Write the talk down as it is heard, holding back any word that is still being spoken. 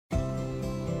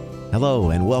Hello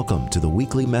and welcome to the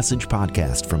weekly message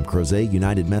podcast from Crozet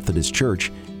United Methodist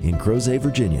Church in Crozet,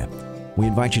 Virginia. We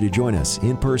invite you to join us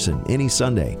in person any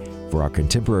Sunday for our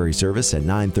contemporary service at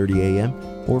 9:30 a.m.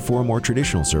 or for a more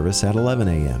traditional service at 11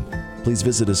 a.m. Please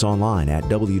visit us online at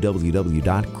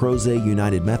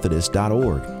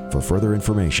www.crozetunitedmethodist.org for further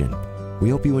information. We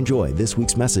hope you enjoy this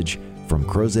week's message from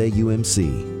Crozet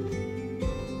UMC.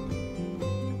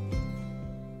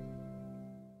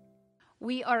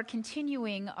 We are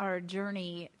continuing our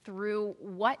journey through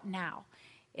What Now?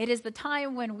 It is the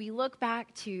time when we look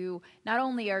back to not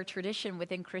only our tradition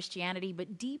within Christianity,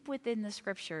 but deep within the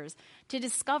Scriptures to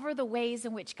discover the ways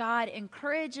in which God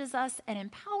encourages us and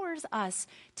empowers us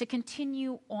to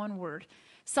continue onward.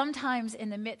 Sometimes in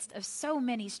the midst of so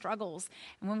many struggles,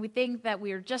 and when we think that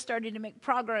we are just starting to make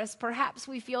progress, perhaps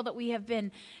we feel that we have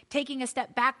been taking a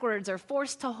step backwards or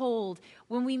forced to hold.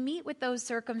 When we meet with those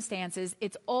circumstances,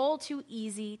 it's all too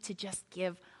easy to just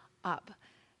give up.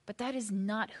 But that is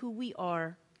not who we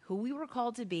are, who we were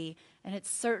called to be, and it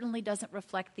certainly doesn't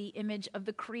reflect the image of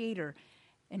the Creator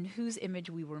in whose image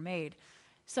we were made.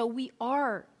 So we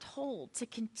are told to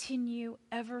continue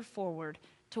ever forward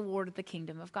toward the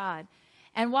kingdom of God.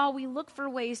 And while we look for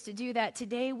ways to do that,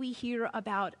 today we hear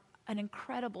about an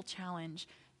incredible challenge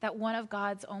that one of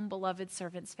God's own beloved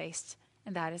servants faced,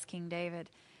 and that is King David.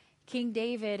 King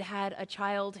David had a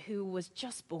child who was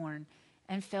just born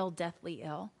and fell deathly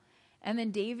ill. And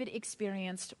then David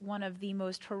experienced one of the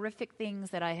most horrific things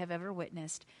that I have ever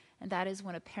witnessed, and that is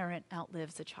when a parent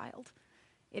outlives a child.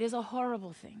 It is a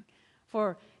horrible thing.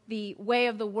 For the way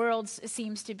of the world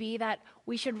seems to be that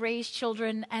we should raise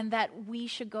children and that we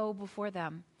should go before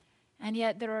them. And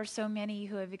yet there are so many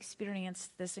who have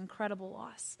experienced this incredible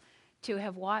loss, to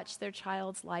have watched their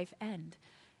child's life end.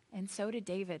 And so did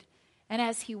David. And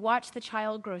as he watched the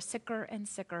child grow sicker and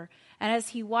sicker, and as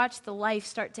he watched the life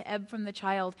start to ebb from the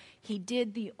child, he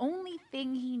did the only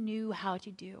thing he knew how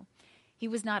to do. He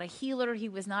was not a healer, he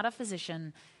was not a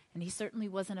physician, and he certainly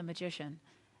wasn't a magician.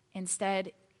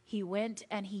 Instead, he went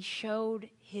and he showed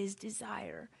his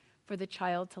desire for the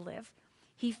child to live.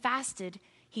 He fasted.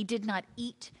 He did not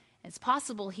eat. It's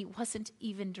possible he wasn't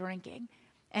even drinking.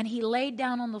 And he laid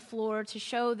down on the floor to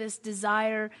show this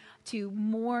desire to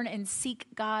mourn and seek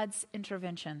God's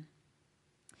intervention.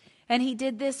 And he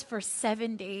did this for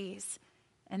 7 days.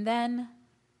 And then,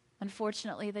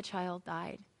 unfortunately, the child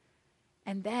died.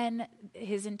 And then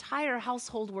his entire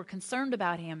household were concerned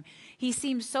about him. He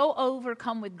seemed so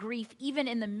overcome with grief, even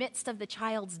in the midst of the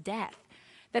child's death,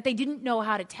 that they didn't know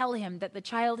how to tell him that the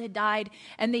child had died,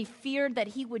 and they feared that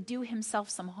he would do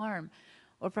himself some harm,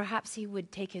 or perhaps he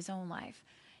would take his own life.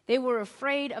 They were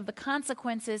afraid of the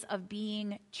consequences of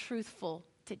being truthful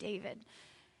to David.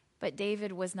 But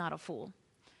David was not a fool.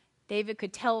 David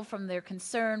could tell from their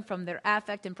concern, from their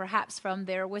affect, and perhaps from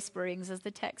their whisperings, as the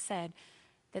text said,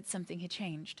 that something had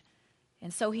changed.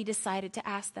 And so he decided to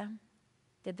ask them,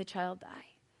 did the child die?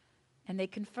 And they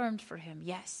confirmed for him,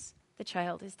 yes, the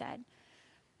child is dead.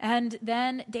 And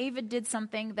then David did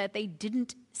something that they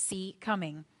didn't see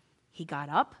coming. He got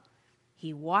up,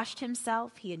 he washed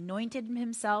himself, he anointed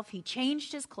himself, he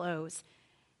changed his clothes.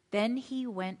 Then he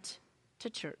went to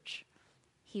church.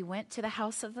 He went to the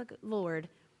house of the Lord,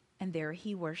 and there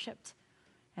he worshiped.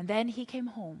 And then he came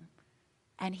home.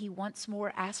 And he once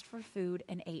more asked for food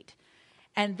and ate.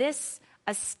 And this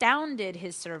astounded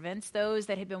his servants, those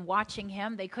that had been watching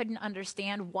him. They couldn't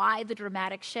understand why the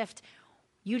dramatic shift.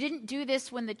 You didn't do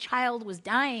this when the child was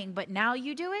dying, but now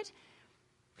you do it?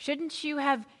 Shouldn't you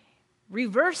have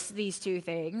reversed these two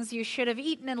things? You should have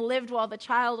eaten and lived while the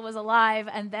child was alive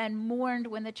and then mourned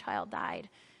when the child died.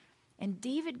 And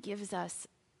David gives us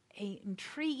an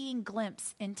intriguing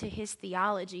glimpse into his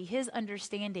theology, his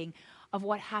understanding of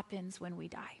what happens when we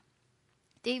die.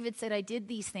 David said, I did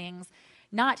these things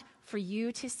not for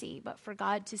you to see, but for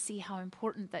God to see how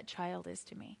important that child is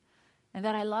to me, and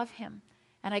that I love him,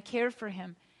 and I care for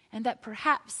him, and that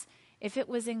perhaps, if it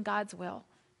was in God's will,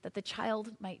 that the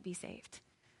child might be saved.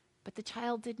 But the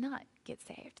child did not get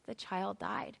saved. The child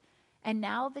died. And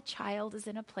now the child is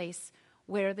in a place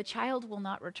where the child will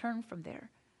not return from there,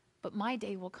 but my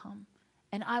day will come,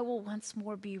 and I will once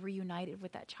more be reunited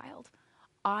with that child.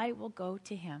 I will go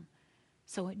to him.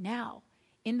 So now,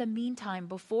 in the meantime,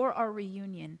 before our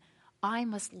reunion, I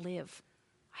must live.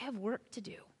 I have work to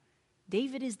do.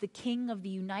 David is the king of the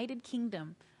united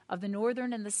kingdom of the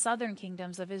northern and the southern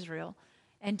kingdoms of Israel.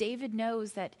 And David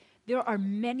knows that there are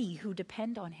many who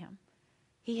depend on him.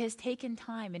 He has taken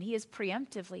time and he has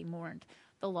preemptively mourned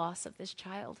the loss of this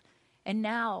child. And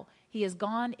now he has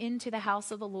gone into the house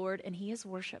of the Lord and he has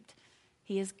worshiped.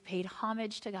 He has paid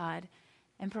homage to God.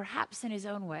 And perhaps in his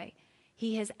own way,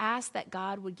 He has asked that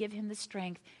God would give him the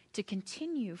strength to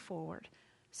continue forward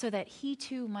so that he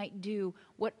too might do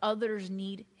what others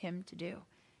need him to do.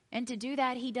 And to do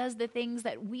that, he does the things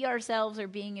that we ourselves are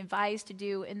being advised to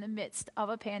do in the midst of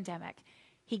a pandemic.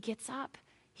 He gets up,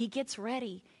 he gets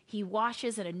ready, he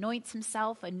washes and anoints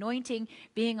himself, anointing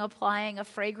being applying a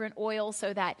fragrant oil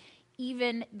so that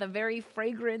even the very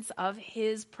fragrance of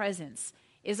his presence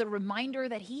is a reminder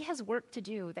that he has work to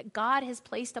do, that God has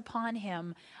placed upon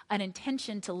him an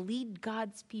intention to lead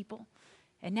God's people.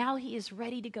 And now he is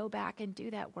ready to go back and do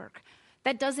that work.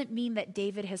 That doesn't mean that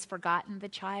David has forgotten the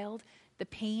child, the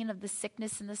pain of the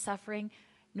sickness and the suffering,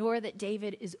 nor that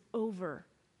David is over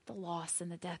the loss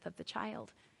and the death of the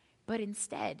child. But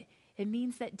instead, it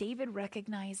means that David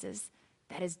recognizes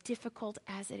that as difficult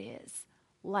as it is,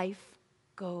 life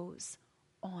goes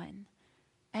on.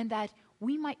 And that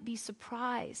we might be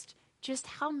surprised just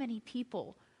how many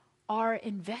people are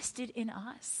invested in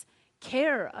us,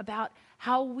 care about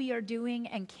how we are doing,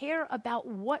 and care about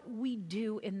what we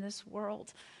do in this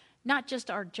world. Not just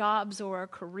our jobs or our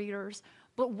careers,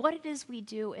 but what it is we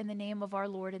do in the name of our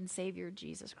Lord and Savior,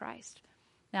 Jesus Christ.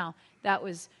 Now, that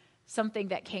was something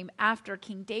that came after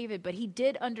King David, but he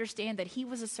did understand that he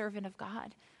was a servant of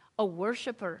God, a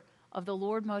worshiper of the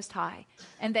Lord Most High,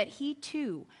 and that he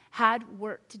too had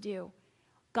work to do.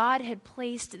 God had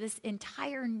placed this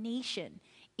entire nation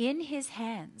in his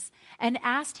hands and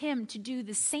asked him to do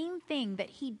the same thing that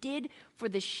he did for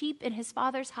the sheep in his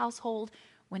father's household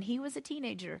when he was a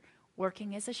teenager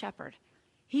working as a shepherd.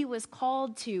 He was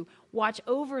called to watch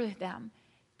over them,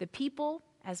 the people,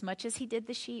 as much as he did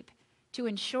the sheep, to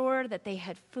ensure that they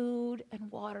had food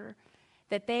and water,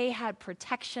 that they had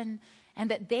protection, and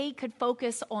that they could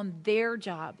focus on their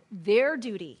job, their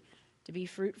duty, to be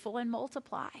fruitful and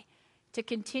multiply, to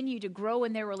continue to grow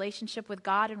in their relationship with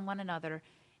God and one another,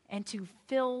 and to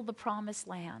fill the promised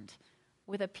land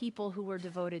with a people who were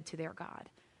devoted to their God.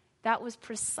 That was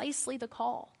precisely the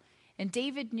call. And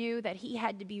David knew that he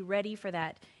had to be ready for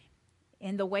that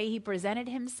in the way he presented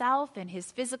himself, in his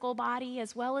physical body,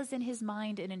 as well as in his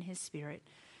mind and in his spirit.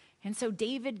 And so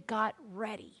David got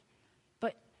ready.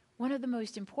 But one of the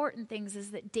most important things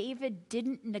is that David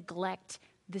didn't neglect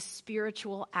the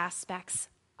spiritual aspects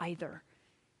either.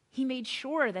 He made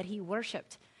sure that he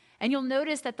worshiped. And you'll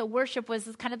notice that the worship was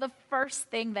kind of the first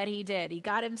thing that he did. He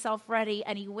got himself ready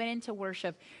and he went into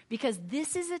worship because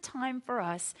this is a time for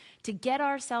us to get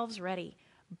ourselves ready,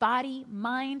 body,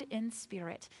 mind, and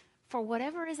spirit, for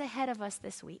whatever is ahead of us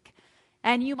this week.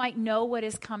 And you might know what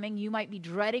is coming. You might be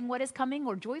dreading what is coming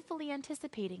or joyfully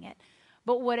anticipating it.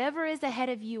 But whatever is ahead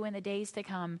of you in the days to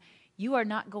come, you are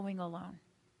not going alone.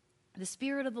 The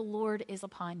Spirit of the Lord is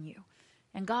upon you,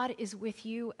 and God is with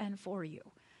you and for you.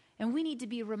 And we need to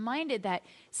be reminded that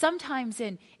sometimes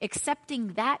in accepting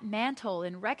that mantle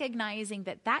and recognizing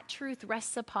that that truth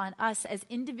rests upon us as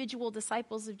individual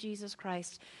disciples of Jesus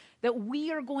Christ, that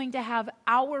we are going to have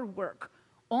our work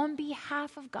on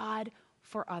behalf of God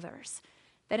for others.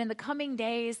 That in the coming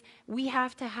days, we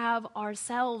have to have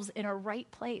ourselves in a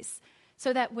right place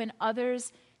so that when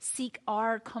others seek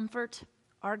our comfort,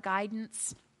 our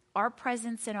guidance, our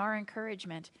presence, and our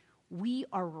encouragement, we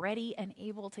are ready and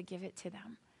able to give it to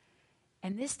them.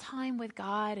 And this time with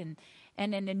God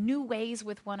and in the new ways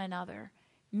with one another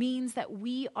means that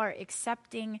we are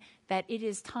accepting that it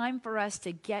is time for us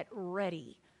to get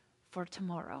ready for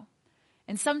tomorrow.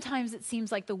 And sometimes it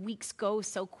seems like the weeks go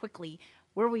so quickly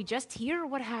where we just hear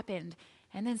what happened,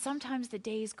 and then sometimes the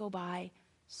days go by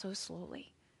so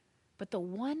slowly. But the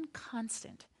one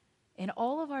constant in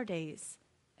all of our days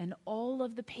and all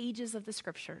of the pages of the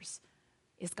scriptures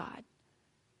is God.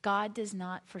 God does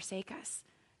not forsake us.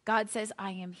 God says,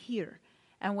 I am here,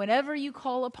 and whenever you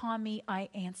call upon me, I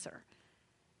answer.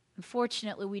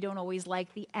 Unfortunately, we don't always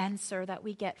like the answer that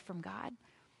we get from God.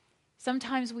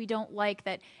 Sometimes we don't like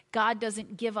that God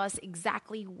doesn't give us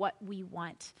exactly what we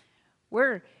want.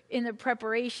 We're in the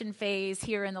preparation phase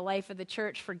here in the life of the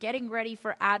church for getting ready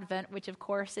for Advent, which of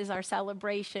course is our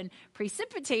celebration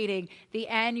precipitating the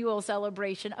annual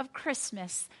celebration of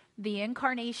Christmas, the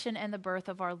incarnation and the birth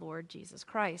of our Lord Jesus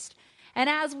Christ. And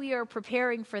as we are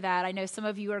preparing for that, I know some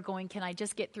of you are going, can I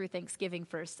just get through Thanksgiving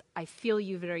first? I feel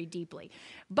you very deeply.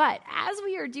 But as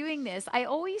we are doing this, I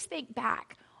always think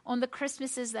back on the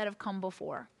Christmases that have come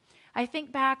before. I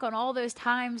think back on all those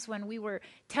times when we were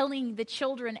telling the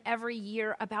children every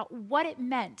year about what it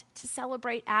meant to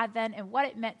celebrate Advent and what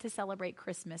it meant to celebrate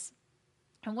Christmas.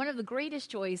 And one of the greatest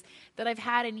joys that I've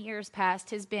had in years past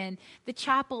has been the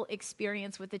chapel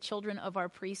experience with the children of our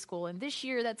preschool. And this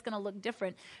year that's going to look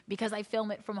different because I film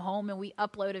it from home and we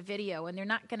upload a video, and they're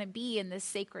not going to be in this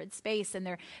sacred space,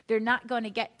 and they're not going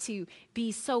to get to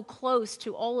be so close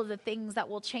to all of the things that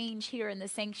will change here in the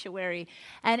sanctuary.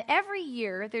 And every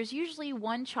year there's usually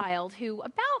one child who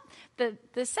about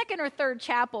the second or third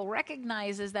chapel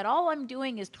recognizes that all I'm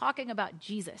doing is talking about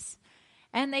Jesus.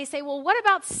 And they say, well, what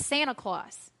about Santa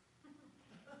Claus?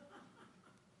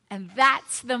 And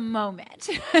that's the moment.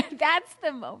 That's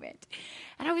the moment.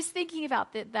 And I was thinking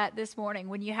about that this morning,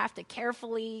 when you have to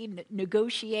carefully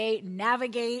negotiate,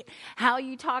 navigate how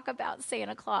you talk about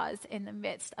Santa Claus in the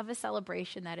midst of a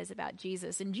celebration that is about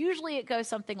Jesus. And usually it goes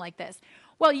something like this.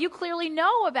 Well, you clearly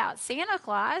know about Santa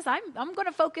Claus. I'm going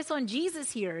to focus on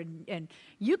Jesus here, and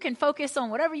you can focus on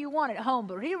whatever you want at home,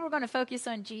 but here we're going to focus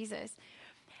on Jesus.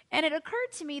 And it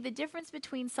occurred to me the difference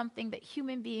between something that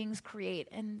human beings create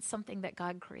and something that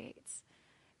God creates.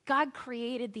 God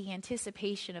created the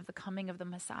anticipation of the coming of the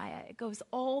Messiah. It goes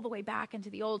all the way back into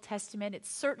the Old Testament.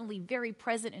 It's certainly very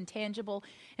present and tangible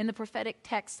in the prophetic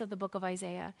text of the book of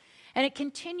Isaiah. And it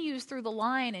continues through the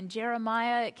line in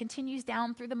Jeremiah. It continues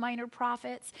down through the minor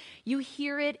prophets. You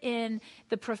hear it in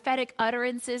the prophetic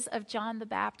utterances of John the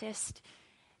Baptist.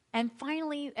 And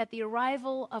finally, at the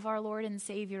arrival of our Lord and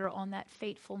Savior on that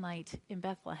fateful night in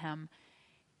Bethlehem,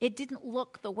 it didn't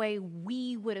look the way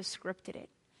we would have scripted it.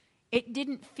 It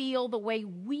didn't feel the way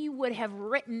we would have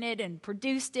written it and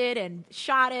produced it and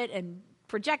shot it and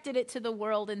projected it to the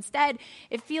world. Instead,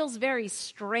 it feels very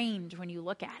strange when you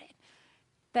look at it,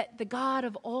 that the God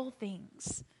of all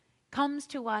things comes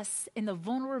to us in the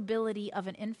vulnerability of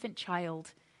an infant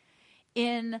child,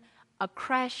 in a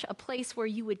creche, a place where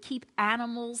you would keep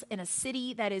animals, in a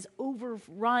city that is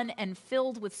overrun and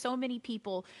filled with so many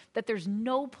people that there's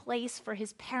no place for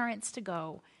his parents to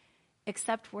go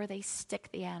except where they stick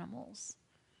the animals.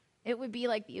 It would be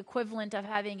like the equivalent of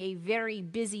having a very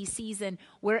busy season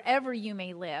wherever you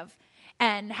may live,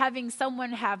 and having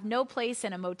someone have no place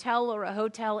in a motel or a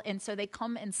hotel, and so they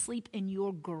come and sleep in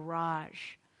your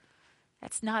garage.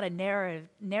 That's not a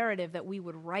narrative that we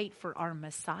would write for our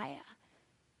Messiah.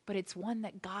 But it's one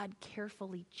that God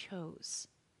carefully chose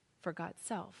for God's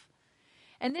self.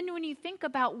 And then when you think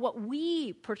about what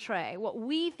we portray, what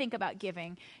we think about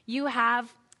giving, you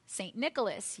have St.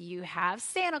 Nicholas, you have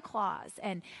Santa Claus,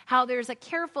 and how there's a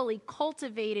carefully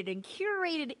cultivated and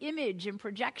curated image and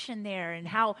projection there, and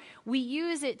how we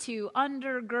use it to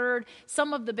undergird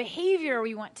some of the behavior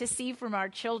we want to see from our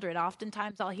children.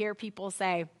 Oftentimes I'll hear people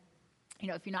say,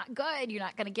 if you're not good, you're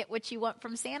not going to get what you want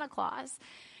from Santa Claus.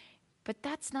 But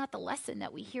that's not the lesson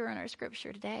that we hear in our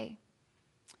scripture today.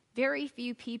 Very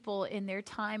few people in their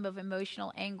time of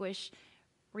emotional anguish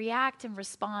react and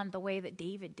respond the way that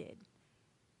David did.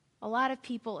 A lot of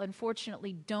people,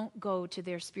 unfortunately, don't go to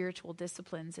their spiritual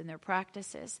disciplines and their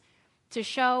practices to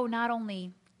show not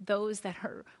only those that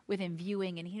are within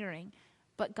viewing and hearing,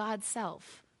 but God's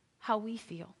self, how we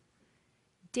feel.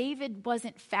 David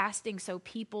wasn't fasting so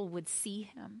people would see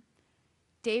him.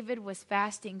 David was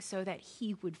fasting so that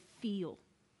he would feel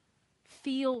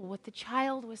what the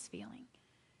child was feeling,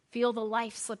 feel the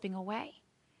life slipping away,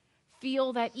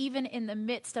 feel that even in the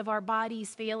midst of our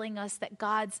bodies failing us, that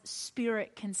God's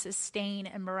Spirit can sustain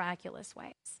in miraculous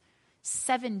ways.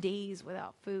 7 days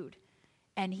without food,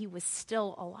 and he was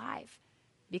still alive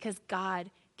because God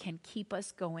can keep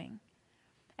us going.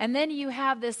 And then you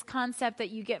have this concept that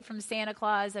you get from Santa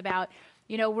Claus about,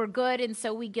 we're good and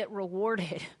so we get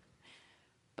rewarded.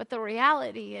 But the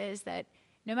reality is that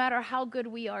no matter how good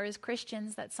we are as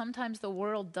Christians, that sometimes the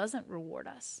world doesn't reward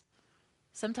us.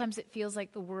 Sometimes it feels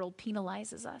like the world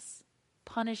penalizes us,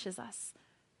 punishes us,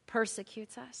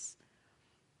 persecutes us.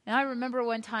 And I remember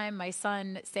one time my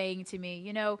son saying to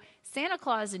me, Santa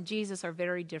Claus and Jesus are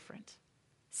very different.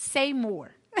 Say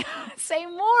more. Say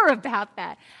more about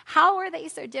that. How are they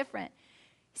so different?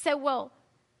 He said, well,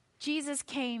 Jesus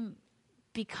came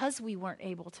because we weren't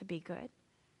able to be good.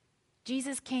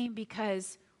 Jesus came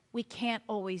because we can't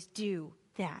always do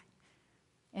that.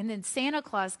 And then Santa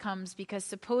Claus comes because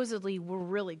supposedly we're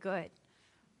really good.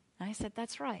 And I said,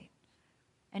 that's right.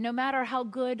 And no matter how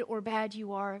good or bad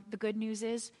you are, the good news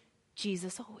is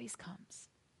Jesus always comes.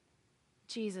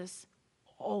 Jesus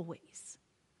always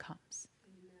comes.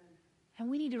 Amen. And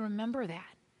we need to remember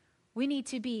that. We need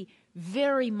to be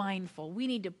very mindful. We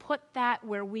need to put that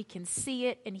where we can see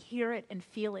it and hear it and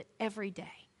feel it every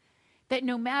day. That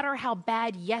no matter how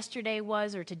bad yesterday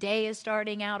was, or today is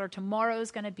starting out, or tomorrow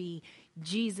is going to be,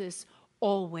 Jesus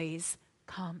always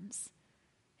comes.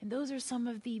 And those are some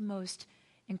of the most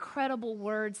incredible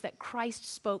words that Christ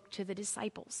spoke to the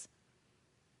disciples.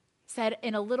 said,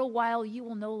 in a little while you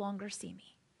will no longer see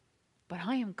me, but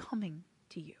I am coming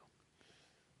to you.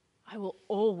 I will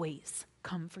always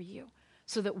come for you,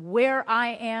 so that where I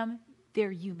am,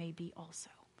 there you may be also.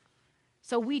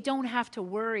 So we don't have to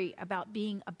worry about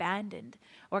being abandoned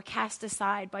or cast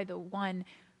aside by the one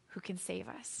who can save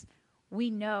us. We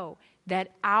know that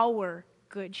our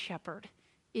good shepherd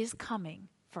is coming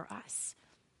for us.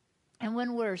 And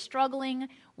when we're struggling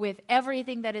with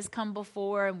everything that has come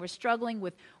before, and we're struggling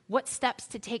with what steps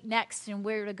to take next and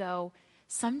where to go,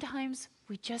 sometimes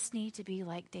we just need to be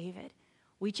like David.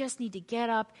 We just need to get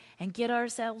up and get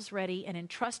ourselves ready and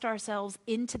entrust ourselves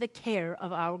into the care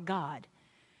of our God.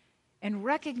 And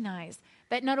recognize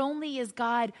that not only is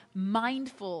God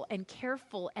mindful and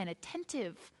careful and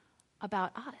attentive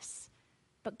about us,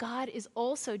 but God is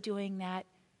also doing that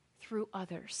through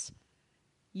others.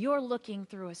 You're looking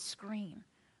through a screen,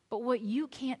 but what you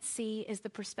can't see is the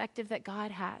perspective that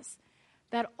God has.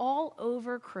 That all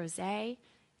over Crozet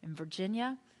and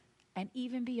Virginia and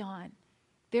even beyond,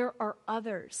 there are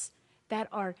others that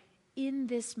are in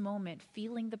this moment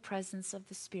feeling the presence of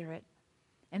the Spirit.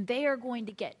 And they are going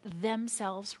to get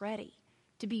themselves ready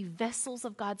to be vessels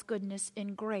of God's goodness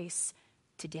and grace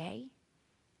today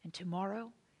and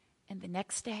tomorrow and the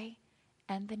next day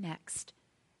and the next.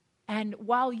 And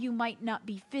while you might not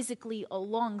be physically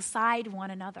alongside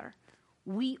one another,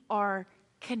 we are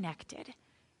connected.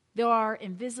 There are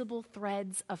invisible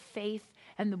threads of faith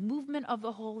and the movement of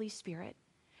the Holy Spirit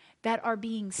that are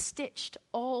being stitched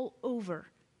all over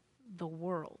the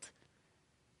world.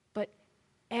 But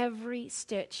every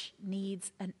stitch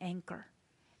needs an anchor.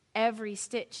 Every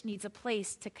stitch needs a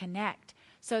place to connect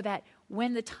so that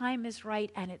when the time is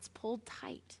right and it's pulled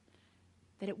tight,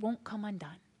 that it won't come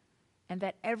undone, and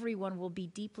that everyone will be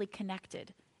deeply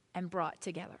connected and brought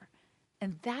together.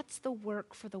 And that's the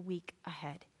work for the week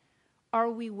ahead. Are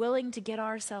we willing to get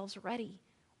ourselves ready,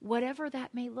 whatever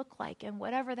that may look like and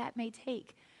whatever that may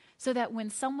take, so that when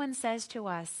someone says to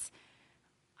us,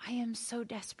 I am so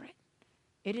desperate,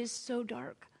 it is so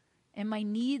dark, and my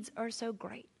needs are so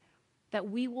great, that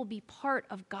we will be part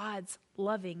of God's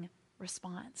loving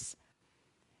response.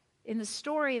 In the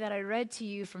story that I read to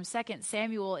you from 2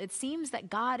 Samuel, it seems that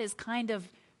God is kind of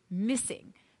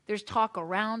missing. There's talk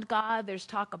around God, there's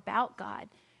talk about God,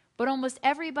 but almost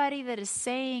everybody that is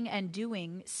saying and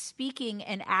doing, speaking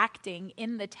and acting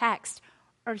in the text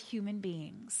are human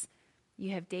beings.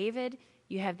 You have David,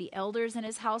 you have the elders in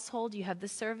his household, you have the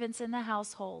servants in the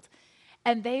household,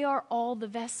 and they are all the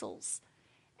vessels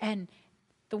and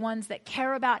the ones that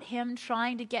care about him,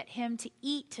 trying to get him to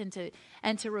eat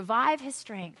and to revive his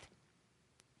strength.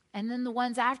 And then the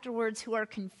ones afterwards who are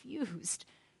confused,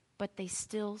 but they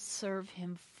still serve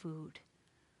him food.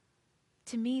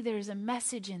 To me, there's a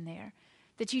message in there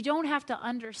that you don't have to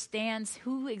understand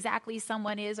who exactly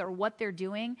someone is or what they're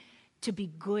doing to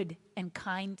be good and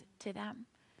kind to them.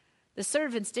 The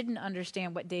servants didn't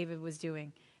understand what David was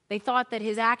doing. They thought that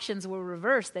his actions were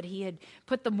reversed, that he had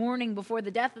put the mourning before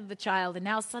the death of the child, and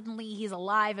now suddenly he's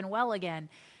alive and well again.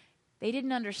 They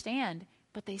didn't understand,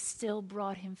 but they still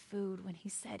brought him food when he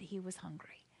said he was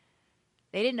hungry.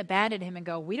 They didn't abandon him and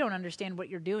go, we don't understand what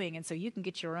you're doing, and so you can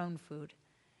get your own food.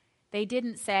 They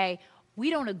didn't say, we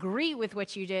don't agree with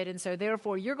what you did, and so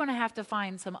therefore you're going to have to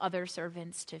find some other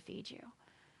servants to feed you.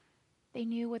 They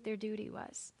knew what their duty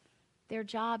was. Their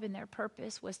job and their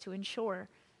purpose was to ensure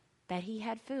that he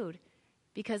had food,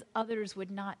 because others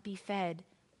would not be fed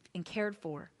and cared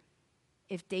for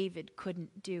if David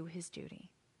couldn't do his duty.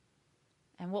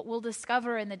 And what we'll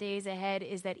discover in the days ahead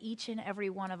is that each and every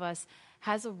one of us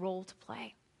has a role to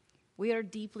play. We are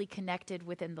deeply connected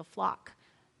within the flock,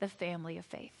 the family of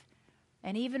faith.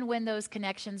 And even when those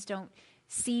connections don't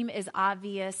seem as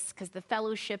obvious because the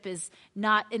fellowship is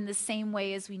not in the same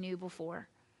way as we knew before,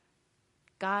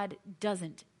 God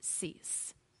doesn't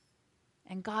cease.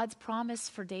 And God's promise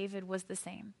for David was the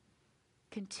same.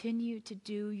 Continue to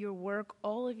do your work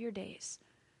all of your days.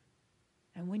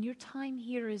 And when your time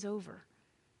here is over,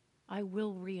 I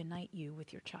will reunite you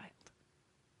with your child.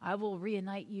 I will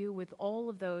reunite you with all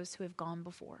of those who have gone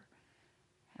before.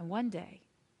 And one day,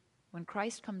 when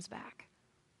Christ comes back,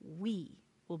 we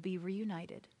will be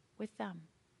reunited with them.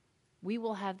 We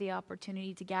will have the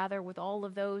opportunity to gather with all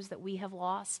of those that we have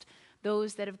lost,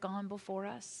 those that have gone before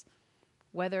us,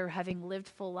 whether having lived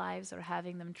full lives or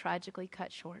having them tragically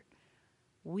cut short.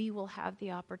 We will have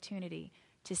the opportunity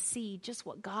to see just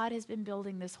what God has been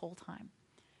building this whole time.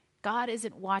 God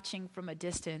isn't watching from a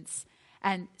distance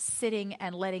and sitting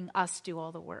and letting us do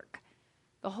all the work.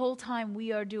 The whole time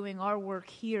we are doing our work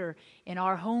here in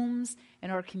our homes,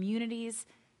 in our communities,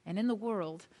 and in the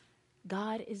world,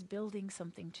 God is building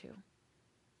something too.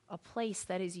 a place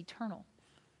that is eternal,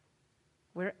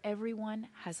 where everyone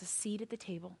has a seat at the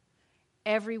table,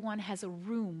 everyone has a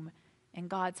room in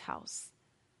God's house,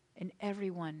 and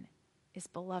everyone is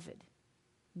beloved,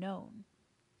 known,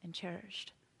 and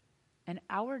cherished. And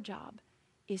our job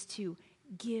is to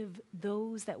give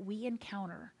those that we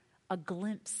encounter a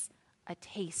glimpse, a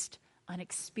taste, an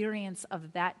experience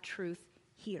of that truth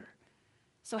here.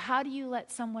 So how do you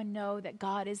let someone know that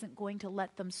God isn't going to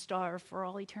let them starve for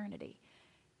all eternity?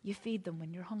 You feed them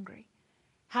when you're hungry.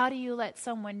 How do you let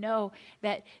someone know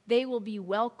that they will be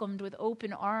welcomed with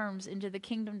open arms into the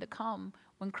kingdom to come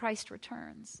when Christ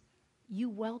returns? You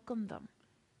welcome them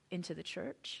into the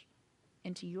church,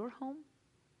 into your home,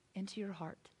 into your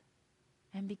heart.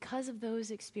 And because of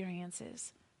those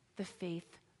experiences, the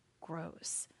faith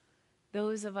grows.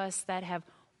 Those of us that have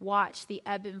watched the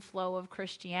ebb and flow of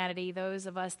Christianity, those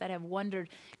of us that have wondered,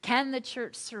 can the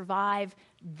church survive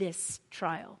this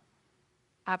trial?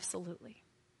 Absolutely.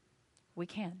 We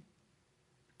can.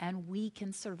 And we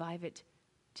can survive it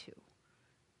too.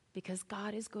 Because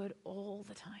God is good all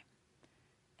the time.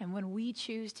 And when we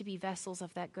choose to be vessels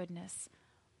of that goodness,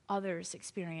 others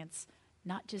experience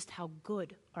not just how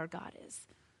good our God is,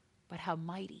 but how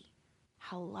mighty,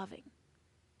 how loving,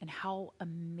 and how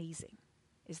amazing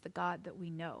is the God that we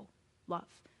know, love,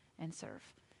 and serve.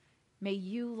 May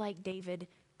you, like David,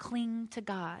 cling to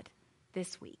God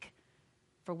this week.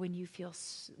 For when you feel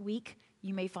weak,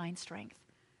 you may find strength.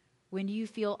 When you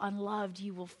feel unloved,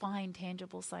 you will find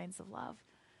tangible signs of love.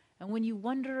 And when you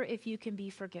wonder if you can be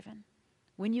forgiven,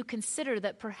 when you consider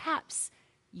that perhaps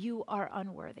you are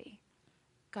unworthy,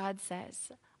 God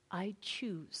says, I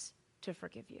choose to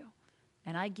forgive you,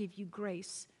 and I give you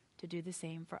grace to do the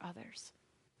same for others.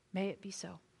 May it be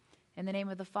so. In the name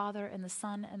of the Father, and the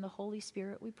Son, and the Holy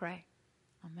Spirit, we pray.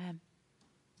 Amen.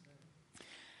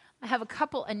 I have a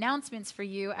couple announcements for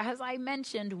you. As I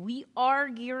mentioned, we are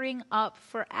gearing up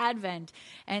for Advent.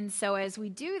 And so as we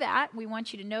do that, we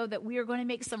want you to know that we are going to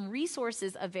make some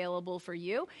resources available for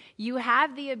you. You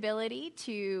have the ability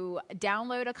to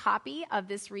download a copy of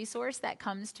this resource that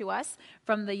comes to us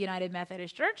from the United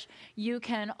Methodist Church. You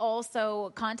can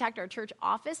also contact our church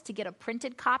office to get a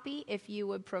printed copy if you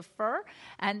would prefer.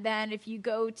 And then if you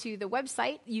go to the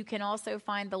website, you can also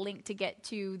find the link to get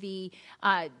to the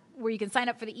where you can sign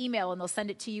up for the email, and they'll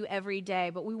send it to you every day.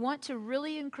 But we want to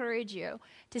really encourage you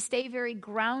to stay very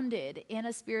grounded in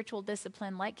a spiritual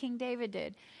discipline like King David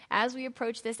did. As we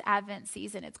approach this Advent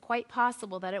season, it's quite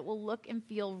possible that it will look and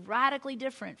feel radically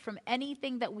different from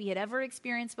anything that we had ever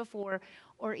experienced before,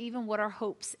 or even what our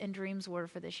hopes and dreams were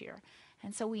for this year.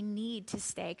 And so we need to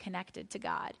stay connected to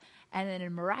God, and then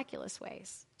in miraculous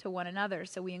ways to one another.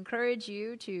 So we encourage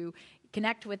you to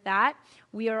connect with that.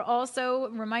 We are also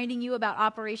reminding you about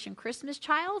Operation Christmas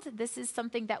Child. This is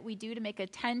something that we do to make a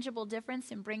tangible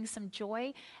difference and bring some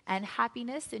joy and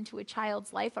happiness into a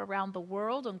child's life around the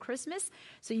world on Christmas.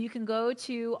 So you can go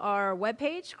to our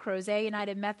webpage,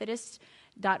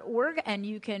 CrozetUnitedMethodist.org, and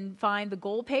you can find the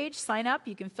goal page, sign up.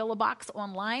 You can fill a box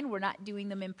online. We're not doing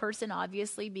them in person,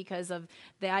 obviously, because of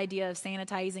the idea of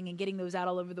sanitizing and getting those out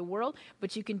all over the world,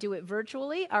 but you can do it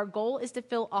virtually. Our goal is to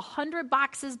fill 100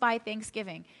 boxes by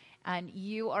Thanksgiving, and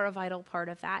you are a vital part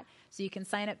of that. So you can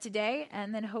sign up today,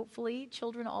 and then hopefully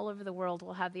children all over the world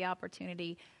will have the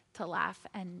opportunity to laugh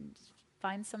and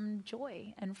find some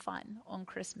joy and fun on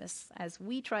Christmas, as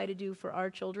we try to do for our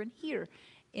children here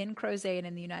in Crozet and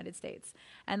in the United States.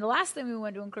 And the last thing we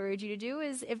want to encourage you to do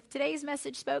is, if today's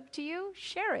message spoke to you,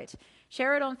 share it.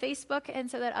 Share it on Facebook,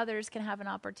 and so that others can have an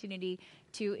opportunity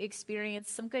to experience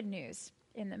some good news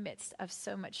in the midst of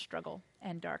so much struggle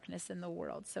and darkness in the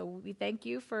world. So we thank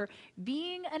you for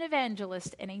being an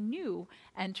evangelist in a new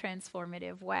and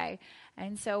transformative way.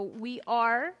 And so we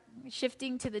are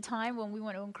shifting to the time when we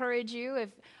want to encourage you,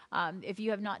 if you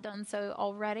have not done so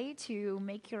already, to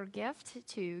make your gift,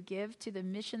 to give to the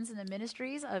missions and the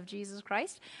ministries of Jesus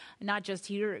Christ, not just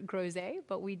here at Crozet,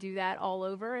 but we do that all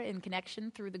over in connection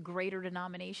through the greater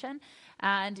denomination.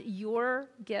 And your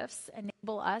gifts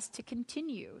enable us to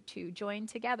continue to join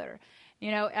together.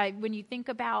 You know, when you think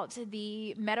about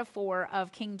the metaphor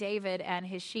of King David and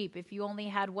his sheep, if you only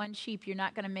had one sheep, you're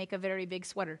not going to make a very big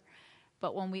sweater.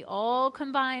 But when we all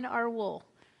combine our wool,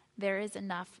 there is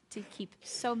enough to keep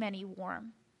so many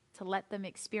warm, to let them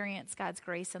experience God's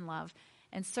grace and love,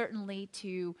 and certainly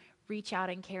to reach out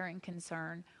and care and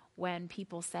concern when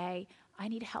people say, I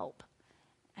need help,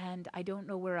 and I don't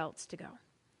know where else to go.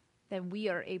 Then we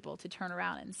are able to turn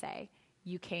around and say,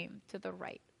 you came to the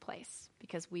right place,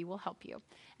 because we will help you.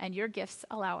 And your gifts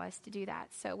allow us to do that.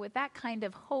 So with that kind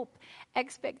of hope,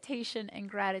 expectation, and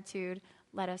gratitude,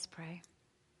 let us pray.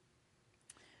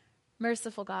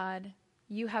 Merciful God,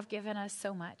 you have given us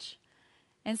so much.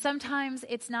 And sometimes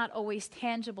it's not always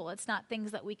tangible. It's not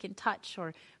things that we can touch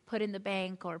or put in the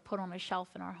bank or put on a shelf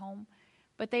in our home.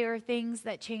 But they are things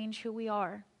that change who we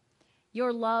are.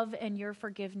 Your love and your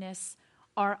forgiveness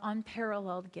are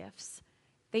unparalleled gifts.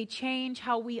 They change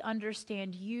how we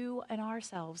understand you and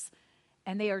ourselves,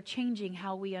 and they are changing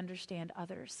how we understand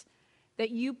others.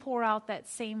 That you pour out that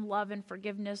same love and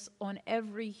forgiveness on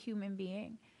every human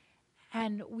being.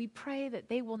 And we pray that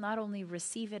they will not only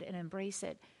receive it and embrace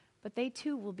it, but they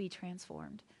too will be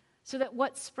transformed, so that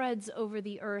what spreads over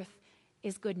the earth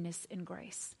is goodness and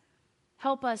grace.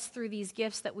 Help us through these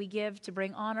gifts that we give to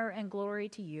bring honor and glory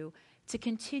to you, to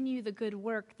continue the good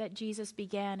work that Jesus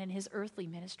began in his earthly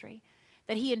ministry,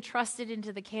 that he entrusted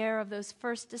into the care of those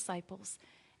first disciples,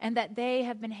 and that they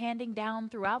have been handing down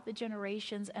throughout the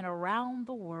generations and around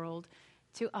the world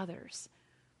to others.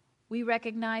 We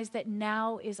recognize that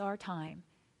now is our time.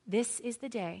 This is the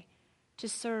day to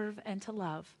serve and to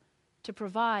love, to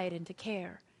provide and to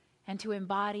care, and to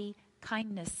embody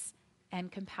kindness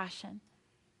and compassion.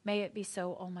 May it be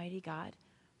so, Almighty God,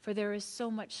 for there is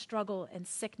so much struggle and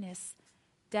sickness,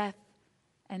 death,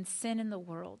 and sin in the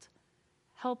world.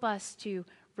 Help us to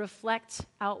reflect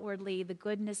outwardly the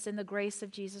goodness and the grace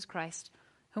of Jesus Christ,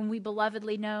 whom we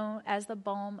belovedly know as the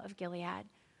balm of Gilead,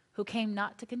 who came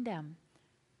not to condemn,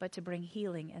 but to bring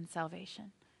healing and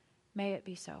salvation. May it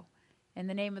be so. In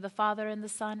the name of the Father, and the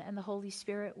Son, and the Holy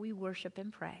Spirit, we worship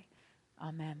and pray.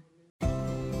 Amen.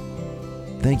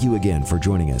 Thank you again for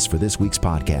joining us for this week's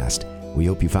podcast. We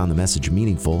hope you found the message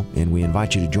meaningful, and we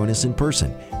invite you to join us in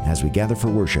person as we gather for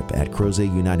worship at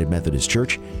Crozet United Methodist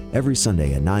Church every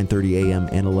Sunday at 9:30 a.m.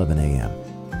 and 11 a.m.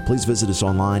 Please visit us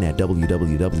online at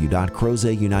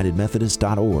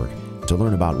www.crozetunitedmethodist.org to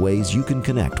learn about ways you can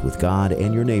connect with God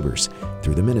and your neighbors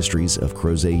through the ministries of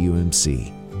Crozet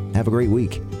UMC. Have a great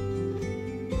week.